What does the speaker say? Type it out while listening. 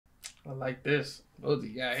I like this.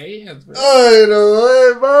 BOJJI got hands, bro. Oh, you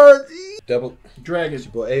know what, BOJJI? Double Dragon. It's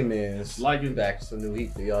your boy AMENZ. Like it. Back with some new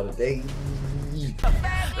heat for y'all today.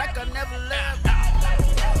 Like I never left.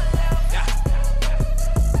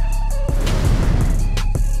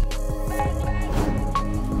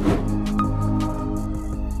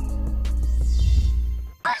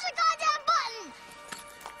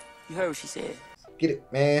 You heard what she said. Get it,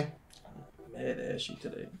 man. Mad ashy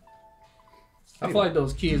today. I feel like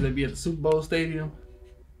those kids that be at the Super Bowl stadium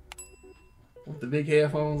with the big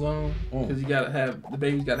headphones on, because you gotta have the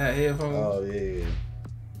babies gotta have headphones. Oh yeah.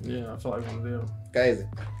 Yeah, I feel like one of them. Crazy.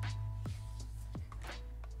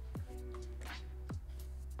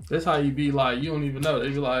 That's how you be like, you don't even know. They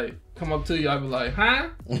be like, come up to you, I be like, huh?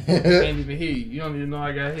 Can't even hear you. You don't even know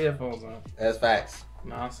I got headphones on. That's facts.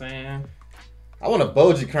 Know what I'm saying? I want a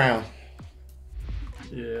BOJJI crown.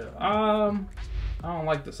 Yeah. I don't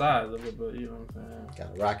like the size of it, but you know what I'm saying.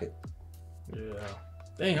 Gotta rock it. Yeah.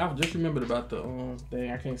 Dang, I just remembered about the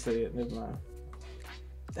dang, I can't say it. Never mind.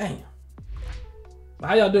 Damn.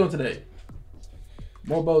 How y'all doing today?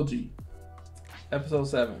 More BOJJI. Episode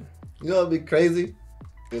 7. You know what'd be crazy?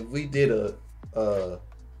 If we did a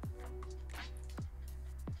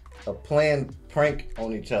planned prank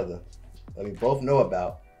on each other that we both know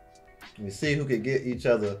about. And we see who could get each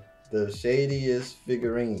other the shadiest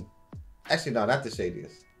figurine. Actually, no, not the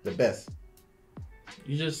shadiest. The best.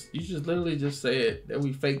 You just literally just said that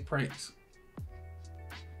we fake pranks.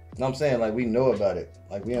 No, I'm saying like we know about it.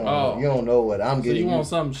 Like we don't. You don't know what I'm getting. So you want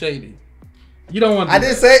something shady? You don't want. I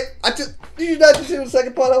didn't say. Did you not just hear the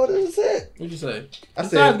second part of what I just said? What'd you say? I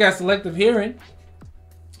This said. guy's got selective hearing.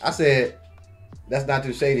 I said that's not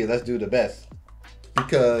too shady. Let's do the best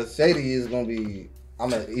because shady is gonna be. I'm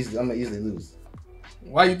gonna easily lose.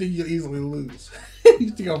 Why you think you'll easily lose? You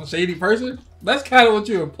think I'm a shady person? That's kind of what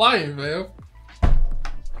you're implying, man.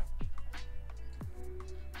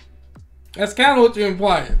 That's kind of what you're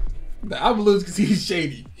implying. That I'm gonna lose because he's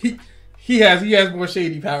shady. He has more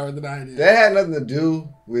shady power than I do. That had nothing to do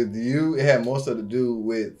with you. It had more so to do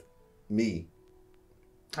with me.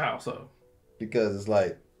 How so? Because it's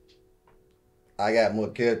like I got more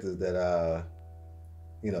characters that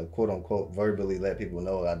quote unquote verbally let people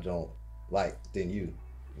know I don't like than you.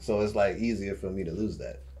 So it's like easier for me to lose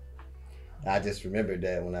that. I just remembered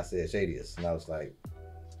that when I said shadiest, and I was like,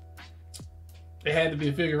 it had to be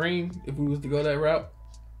a figurine if we was to go that route.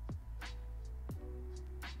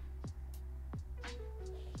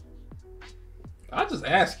 I just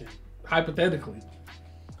asking, hypothetically,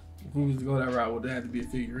 if we was to go that route, would it have to be a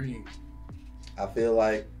figurine? I feel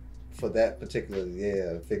like for that particular,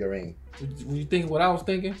 figurine. Would you think what I was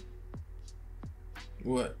thinking?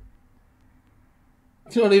 What?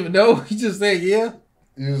 You don't even know? You just said yeah?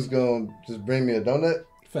 You was gonna just bring me a donut?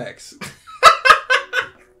 Facts.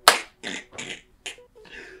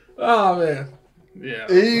 Oh man. Yeah.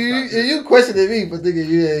 And you questioning me for thinking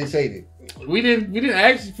you ain't shady. We didn't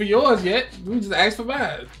ask for yours yet. We just asked for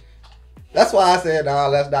mine. That's why I said, no,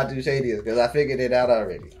 let's not do shadiest, because I figured it out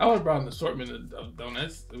already. I would have brought an assortment of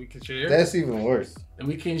donuts that we can share. That's even worse. And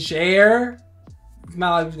we can share. It's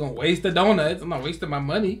not like we're going to waste the donuts. I'm not wasting my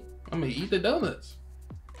money. I'm going to eat the donuts.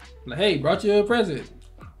 Like, hey, brought you a present.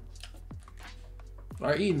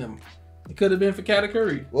 Or eating them. It could have been for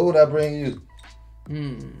Katakuri. What would I bring you?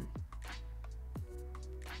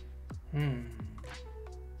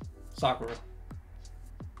 Sakura.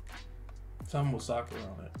 Something with Sakura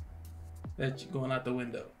on it. That's going out the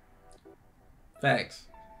window. Facts.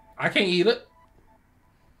 I can't eat it.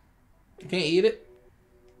 I can't eat it.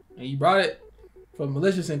 And you brought it for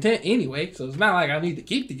malicious intent anyway, so it's not like I need to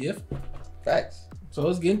keep the gift. Facts. So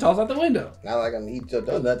it's getting tossed out the window. Not like I'm gonna eat your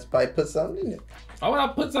donuts. Probably put something in it. Why would I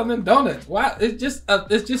put something in donuts? Why? It's just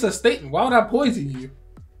a statement. Why would I poison you?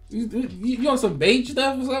 You on some beige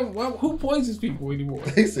stuff or something? Who poisons people anymore?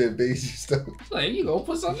 They said beige stuff. Like, you go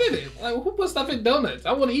put something in it. Like, who puts stuff in donuts?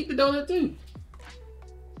 I want to eat the donut too.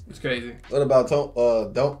 It's crazy. What about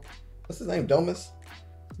what's his name? Domus?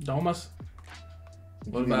 Domus?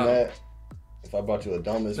 What Would you about be mad if I brought you a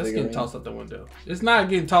Domus that's figurine? getting tossed out the window. It's not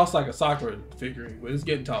getting tossed like a Sakura figurine, but it's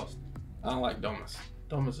getting tossed. I don't like Domus.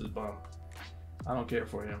 Domus is bum. I don't care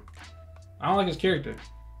for him. I don't like his character.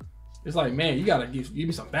 It's like, man, you gotta give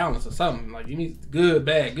me some balance or something. Like, you need good,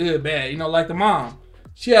 bad, good, bad. You know, like the mom.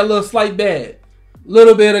 She had a little slight bad.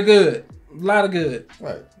 Little bit of good. A lot of good.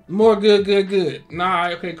 Right. More good, good, good. Nah,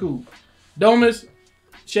 okay, cool. Domus,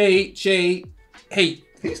 shade, hate.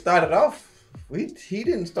 He started off, he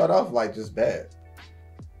didn't start off like just bad.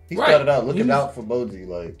 He Right. started out looking out for BOJJI,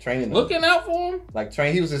 like training him. Looking out for him? Like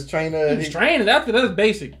he was his trainer. He was training. That's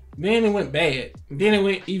basic. Then it went bad. Then it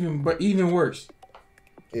went even worse.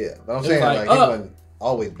 Yeah, but I'm It was saying like, like he wasn't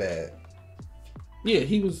always bad. Yeah,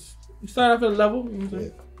 he started off at a level. You know what I'm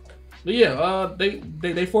saying? But yeah,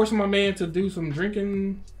 they forced my man to do some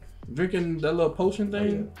drinking that little potion thing. Oh,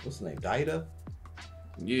 yeah. What's the name? Daida?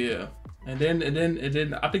 Yeah. And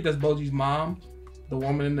then I think that's BOJJI's mom, the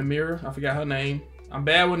woman in the mirror. I forgot her name. I'm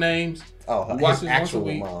bad with names. Oh, his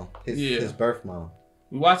actual mom. His birth mom.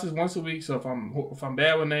 We watch this once a week, so if I'm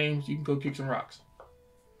bad with names, you can go kick some rocks.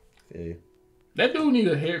 Yeah. That dude need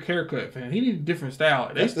a haircut, fam. He need a different style.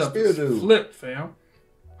 That's the spirit dude. Flipped, fam.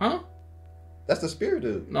 Huh? That's the spirit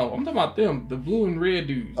dude. No, I'm talking about them, the blue and red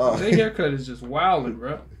dudes. Oh. Their haircut is just wilding,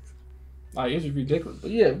 bro. Like, it's ridiculous.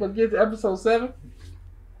 But yeah, but get to episode 7.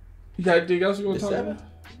 You got anything else you want to talk about?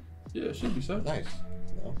 Yeah, it should be 7. Nice.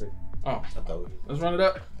 Okay. Oh, I thought let's run it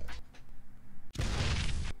up.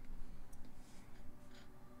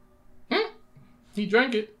 He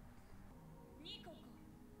drank it.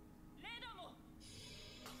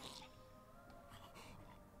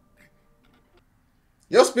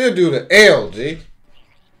 Your spirit dude an L, G.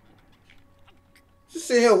 Just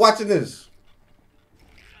sitting here watching this.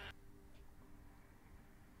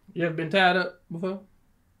 You ever been tied up before?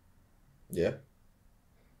 Yeah.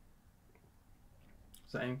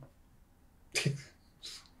 Same.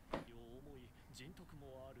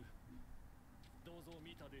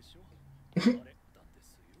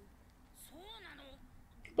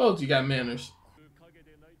 BOJJI got manners.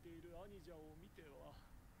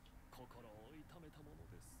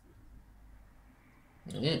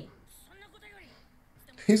 Yeah.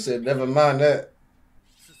 He said, never mind that.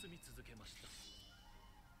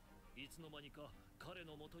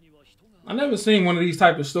 I never seen one of these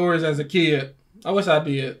type of stories as a kid. I wish I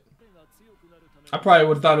did. I probably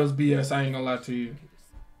would have thought it was BS. I ain't gonna lie to you.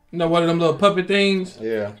 You know, one of them little puppet things?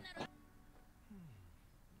 Yeah.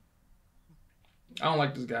 I don't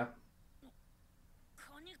like this guy.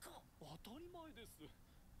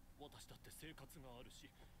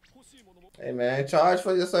 Hey, man, charge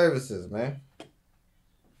for your services, man.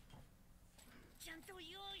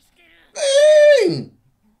 Dang!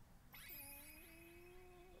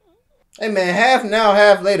 Hey, man, half now,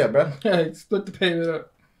 half later, bro. Hey, split the payment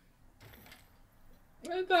up.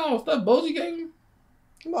 That's all stuff BOJJI gave him.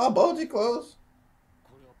 Come on, BOJJI clothes.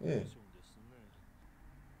 Yeah.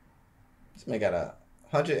 This man got a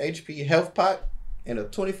 100 HP health pot and a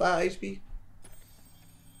 25 HP.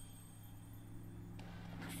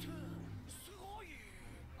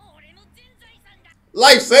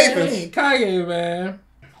 Life savings. Hey, Kage, man.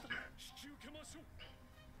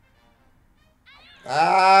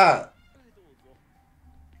 Ah.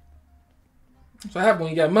 That's what happened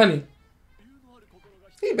when you got money.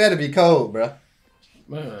 He better be cold, bro.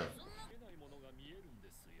 Man.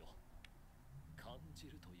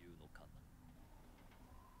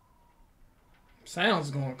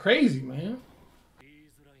 Sounds going crazy, man.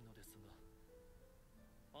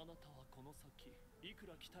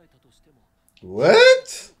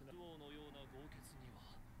 What?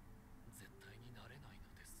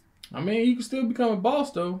 I mean, he could still become a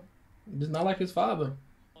boss, though. Just not like his father.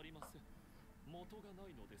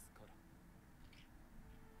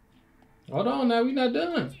 Hold on now, we not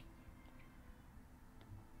done.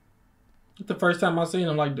 It's the first time I seen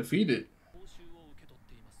him, like, defeated.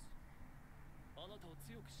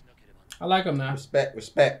 I like him now. Respect,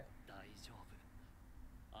 respect.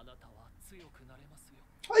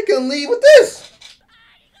 How you gonna leave with this?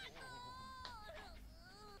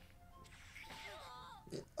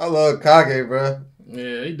 I love Kage, bro.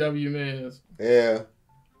 Yeah, he W man. Yeah.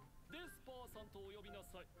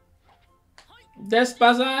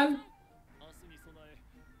 Despazan?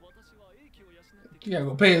 You gotta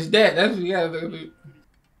go pay his debt. That's what you gotta do. This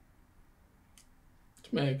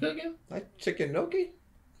man cooking? Like chicken gnocchi?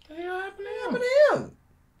 What the hell happened to What him? happened to him?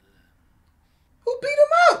 Who beat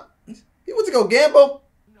him up? He went to go gamble?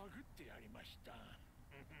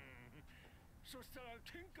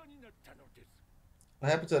 What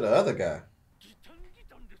happened to the other guy?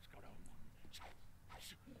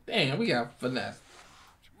 Damn, we got finesse.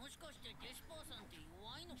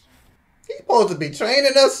 He supposed to be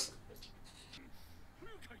training us?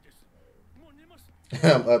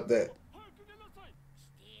 I'm up there.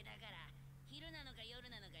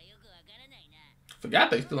 Forgot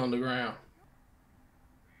they still on the ground.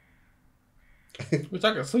 Wish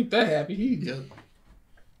I could sleep that happy. He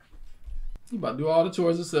about to do all the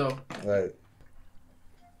chores himself. Right.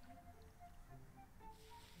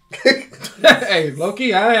 Hey, low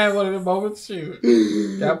key, I had one of them moments. Shoot,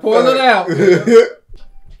 gotta pull it out.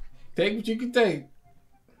 Take what you can take.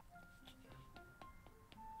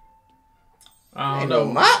 I don't Ain't know,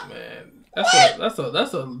 no mop. man.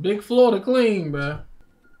 That's a big floor to clean, bro.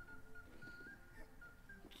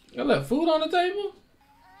 You left food on the table?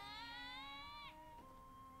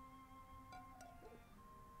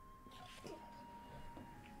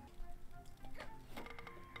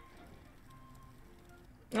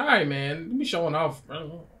 Alright, man. Let me showing off,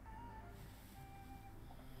 bro.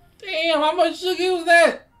 Damn, how much sugar was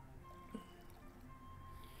that?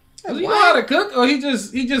 Does he know how to cook, or he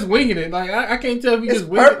just winging it? Like I can't tell if he it's just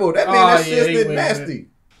winging purple. it. That means that shit's nasty.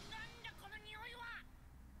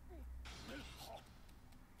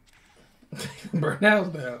 Burn house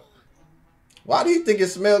down. Why do you think it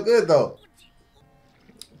smells good though?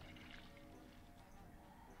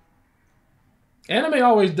 Anime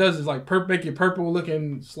always does is like make it purple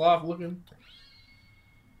looking, sloth looking.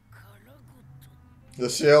 The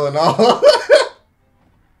shell and all.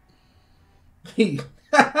 What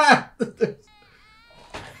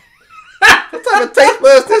type of taste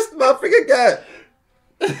buds this motherfucker got?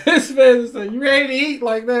 This man is like, you ready to eat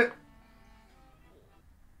like that?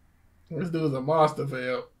 This dude's a monster,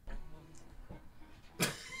 fam.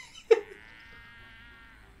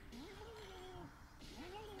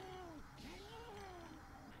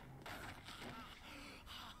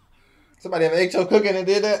 Somebody ever ate your cooking and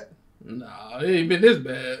did that? Nah, it ain't been this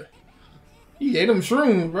bad. He ate them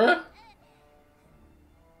shrooms, bruh.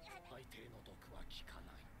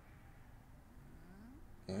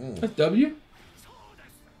 That's W.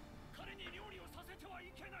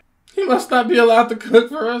 He must not be allowed to cook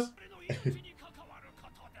for us.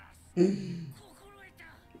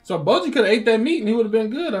 So BOJJI could have ate that meat and he would have been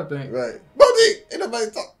good, I think. Right. BOJJI! Ain't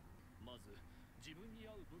nobody talk.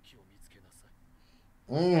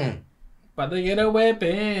 About to get a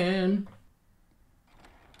weapon.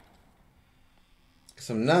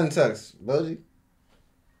 Some nunchucks, BOJJI.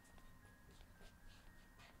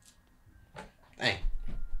 Dang.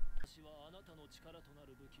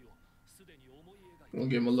 Gonna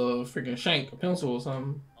give him a little freaking shank, a pencil or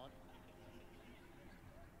something.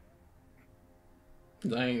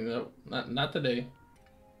 Dang, no, not today.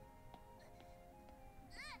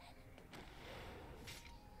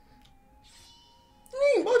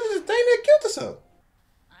 BOJJI just dang that killed herself.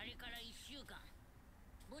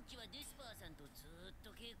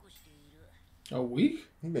 A week?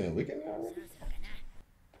 You been a weekend now already?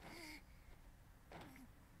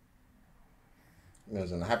 It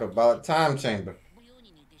was in the hyperbolic time chamber.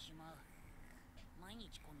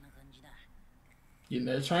 Getting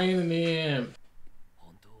that training in.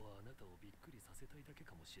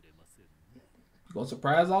 Gonna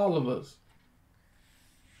surprise all of us.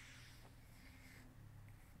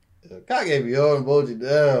 Kage be holding BOJJI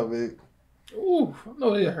down, man. Ooh, I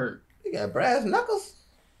know it hurt. He got brass knuckles.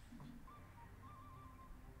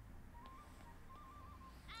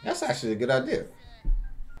 That's actually a good idea.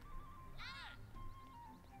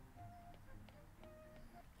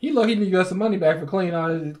 He look, he need to get some money back for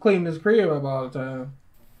cleaning his crib up all the time.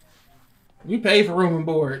 We pay for room and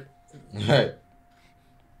board. Right.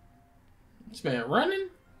 This man running.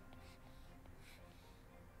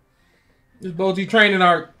 This BOJJI training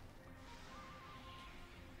arc.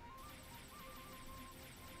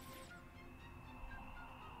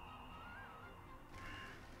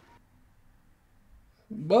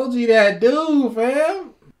 BOJJI that dude,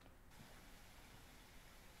 fam.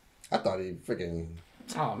 I thought he freaking...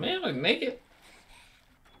 Oh man, like naked.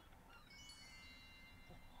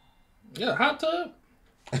 Yeah, hot tub.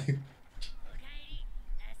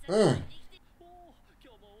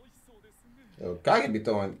 Yo, Kage be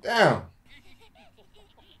throwing down.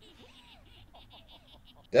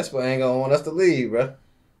 That's why I ain't gonna want us to leave, bro.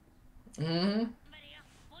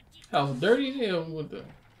 How dirty as hell with the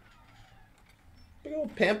Big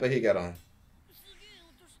old pamper he got on.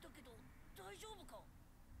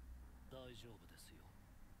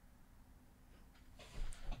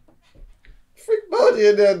 Freak BOJJI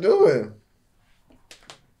in there doing.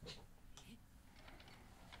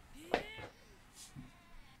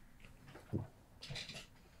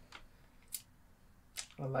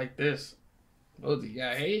 I like this. BOJJI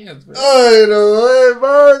got hands, bro. Oh, no way,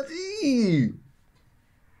 BOJJI.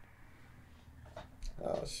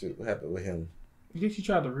 Oh shoot, what happened with him? You think she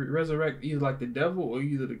tried to resurrect either like the devil or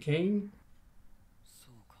either the king?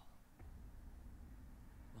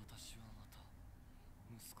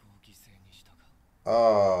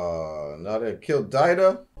 Oh, now they killed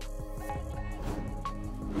Dida.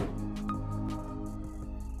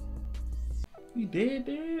 He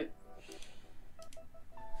dead?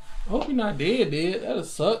 I hope he not dead. That'll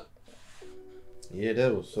suck. Yeah,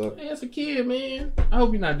 that would suck. Man, it's a kid, man. I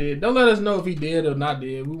hope he not dead. Don't let us know if he dead or not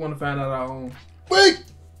dead. We want to find out our own. Wait!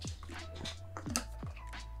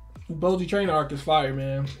 BOJJI train arc is fire,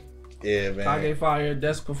 man. Yeah, man. Kage fire,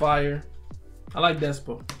 Despa fire. I like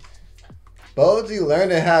Despa. BOJJI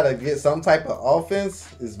learning how to get some type of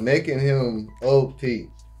offense is making him OP.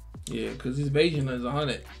 Yeah, because his evasion is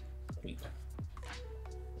 100.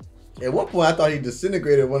 At one point, I thought he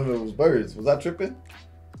disintegrated one of those birds. Was I tripping?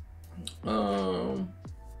 I don't know.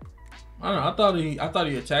 I thought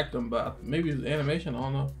he attacked him, but maybe it's animation. I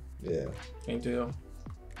don't know. Yeah. Can't tell.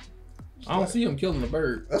 I don't see him killing the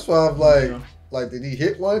bird. That's why I'm like, did he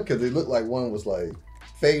hit one? Because it looked like one was like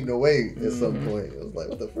fading away at some point. It was like,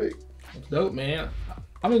 what the freak? It's dope, man.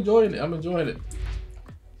 I'm enjoying it.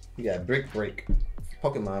 He got brick break.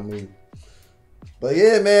 Pokemon move. But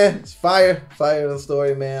yeah, man, it's fire. Fire the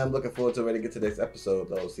story, man. I'm looking forward to ready to get to the next episode,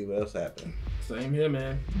 though. See what else happens. Same here,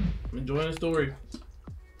 man. I'm enjoying the story.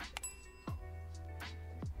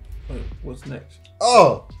 Wait, what's next?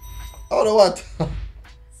 Oh! I don't know why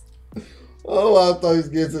I thought he was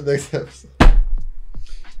getting to the next episode.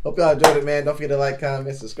 Hope y'all enjoyed it, man. Don't forget to like,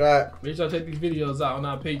 comment, subscribe. Make sure I take these videos out on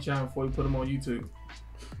our Patreon before we put them on YouTube.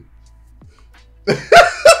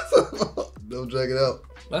 Don't drag it out.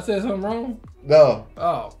 I said something wrong? No.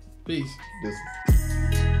 Oh, peace. This is